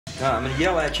I'm gonna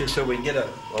yell at you so we can get a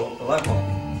level.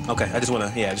 Okay, I just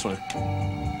wanna.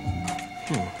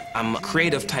 I'm a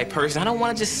creative type person. I don't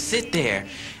want to just sit there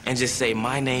and just say,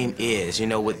 my name is, you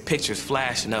know, with pictures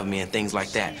flashing of me and things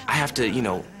like that. I have to, you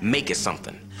know, make it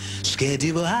something.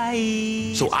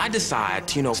 So I decide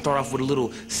to, you know, start off with a little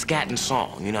scatting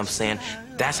song, you know what I'm saying?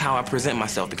 That's how I present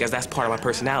myself, because that's part of my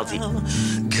personality.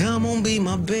 Come on, be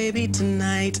my baby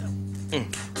tonight.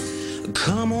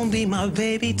 Come on, be my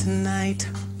baby tonight.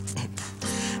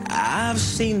 I've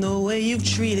seen the way you've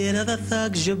treated other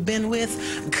thugs you've been with.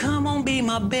 Come on, be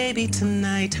my baby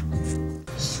tonight.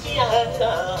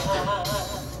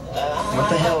 What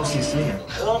the hell is he singing?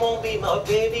 Come on, be my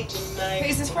baby tonight.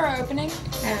 Is this for our opening?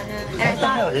 What the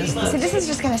hell is this? So this is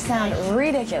just gonna sound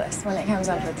ridiculous when it comes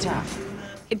up at the top.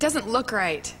 It doesn't look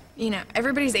right. You know,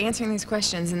 everybody's answering these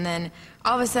questions, and then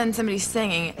all of a sudden somebody's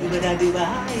singing.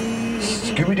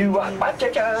 Scooby-Doo, what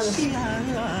chickens?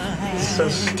 It's so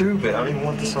stupid. I don't even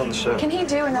want this on the show. Can he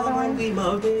do another one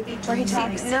where he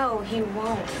talks? No, he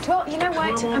won't. Well, you know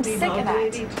what? I'm sick of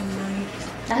that.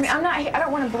 I mean, I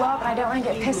don't want to blow up, and I don't want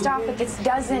to get pissed off, but this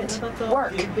doesn't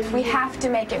work. We have to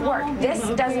make it work. This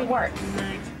doesn't work.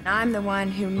 I'm the one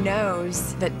who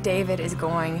knows that David is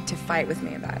going to fight with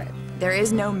me about it. There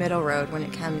is no middle road when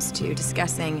it comes to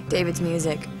discussing David's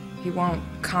music. He won't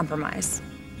compromise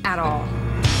at all.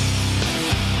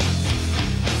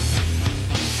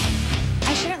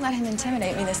 I shouldn't let him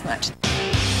intimidate me this much.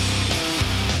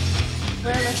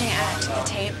 We're looking at the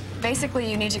tape.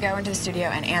 Basically, you need to go into the studio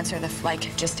and answer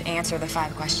just answer the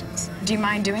 5 questions. Do you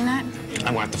mind doing that? I'm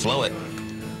gonna have to flow it. You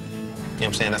know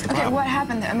what I'm saying? That's the problem. Okay, what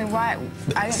happened? I mean, why?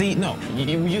 See, no,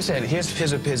 you said here's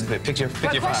the picture.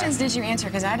 What questions did you answer?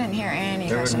 Because I didn't hear any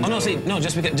questions. Oh no, see, no,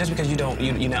 just because you don't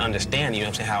understand, you know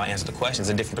what I'm saying, how I answer the questions,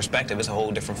 a different perspective, it's a whole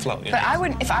different flow. You know? But I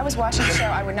wouldn't. If I was watching the show,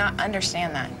 I would not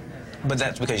understand that. But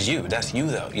that's because that's you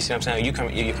though. You see what I'm saying? You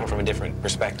come from a different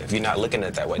perspective. You're not looking at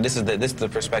it that way. This is the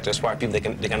perspective of smart people. They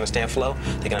can understand flow.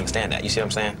 They can understand that. You see what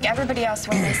I'm saying? Everybody else,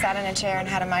 when they sat in a chair and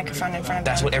had a microphone in front of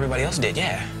them. That's what everybody else did.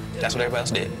 Yeah, that's what everybody else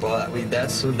did. Well, I mean,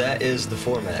 that is the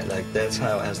format. Like, that's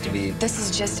how it has to be. This is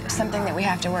just something that we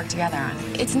have to work together on.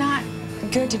 It's not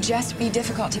good to just be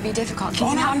difficult to be difficult. Can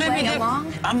you not play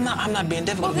along? I'm not being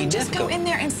difficult. Well, then just go in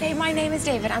there and say, my name is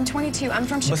David. I'm 22. I'm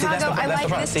from Chicago. I like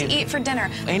this to eat for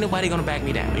dinner. Ain't nobody gonna back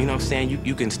me down. You know what I'm saying?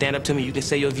 You can stand up to me. You can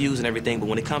say your views and everything. But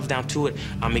when it comes down to it,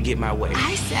 I'm gonna get my way.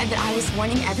 I said that I was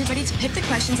wanting everybody to pick the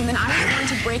questions, and then I was going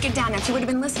to break it down. Now, if you would have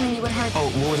been listening, you would have heard. Oh,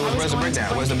 where's the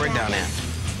breakdown? Where's the breakdown now?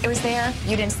 It was there.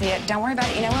 You didn't see it. Don't worry about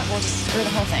it. You know what? We'll just screw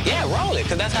the whole thing. Yeah, roll it,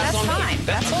 because that's how it's gonna be.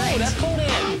 That's fine. That's cool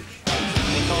then.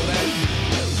 You call that?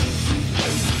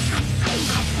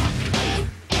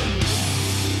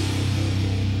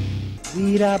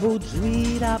 Tweedaboo,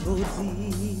 tweedaboo,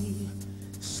 dee.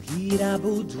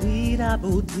 Skeedaboo,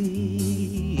 tweedaboo,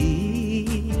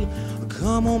 dee.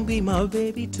 Come on, be my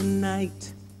baby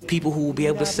tonight. People who will be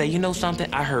able to say, you know something,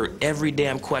 I heard every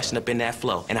damn question up in that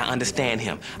flow, and I understand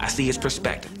him. I see his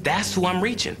perspective. That's who I'm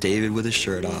reaching. David with his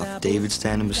shirt off. David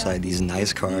standing beside these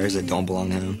nice cars that don't belong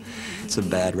to him. It's a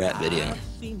bad rap video.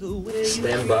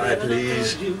 Stand by,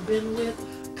 please.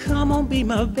 Come on, be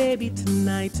my baby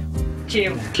tonight.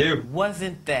 Q.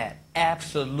 Wasn't that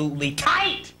absolutely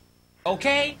tight?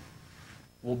 Okay?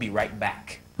 We'll be right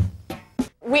back.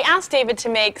 We asked David to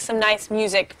make some nice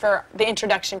music for the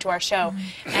introduction to our show,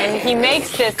 and he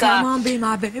makes this. Come on, be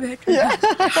my baby.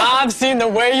 I've seen the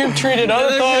way you've treated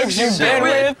other thugs you've been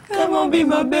with. Come on, be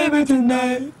my baby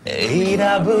tonight.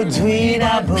 Tweedaboo,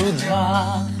 tweedaboo,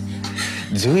 dwa.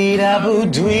 Tweedaboo,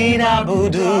 tweedaboo,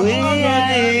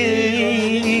 dwee.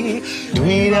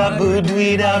 Tweedaboo,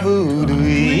 tweedaboo,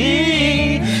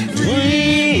 dwee.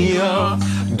 Dwee-oh,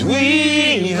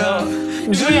 dwee-oh,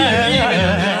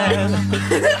 dwee-oh.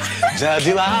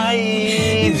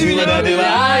 Da-do-I,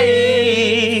 do-da-do-I,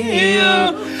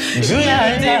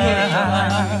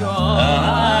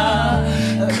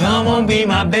 do-da-do-I. Come on, be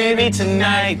my baby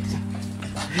tonight.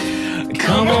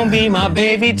 Come on, be my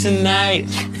baby tonight.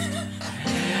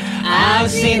 I've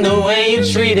seen the way you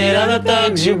treated other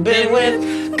thugs you've been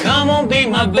with. Come on, be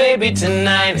my baby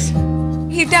tonight.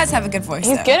 He does have a good voice,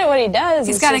 He's good at what he does.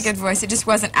 He's got a good voice. It just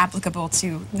wasn't applicable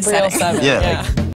to the Real setting. Yeah.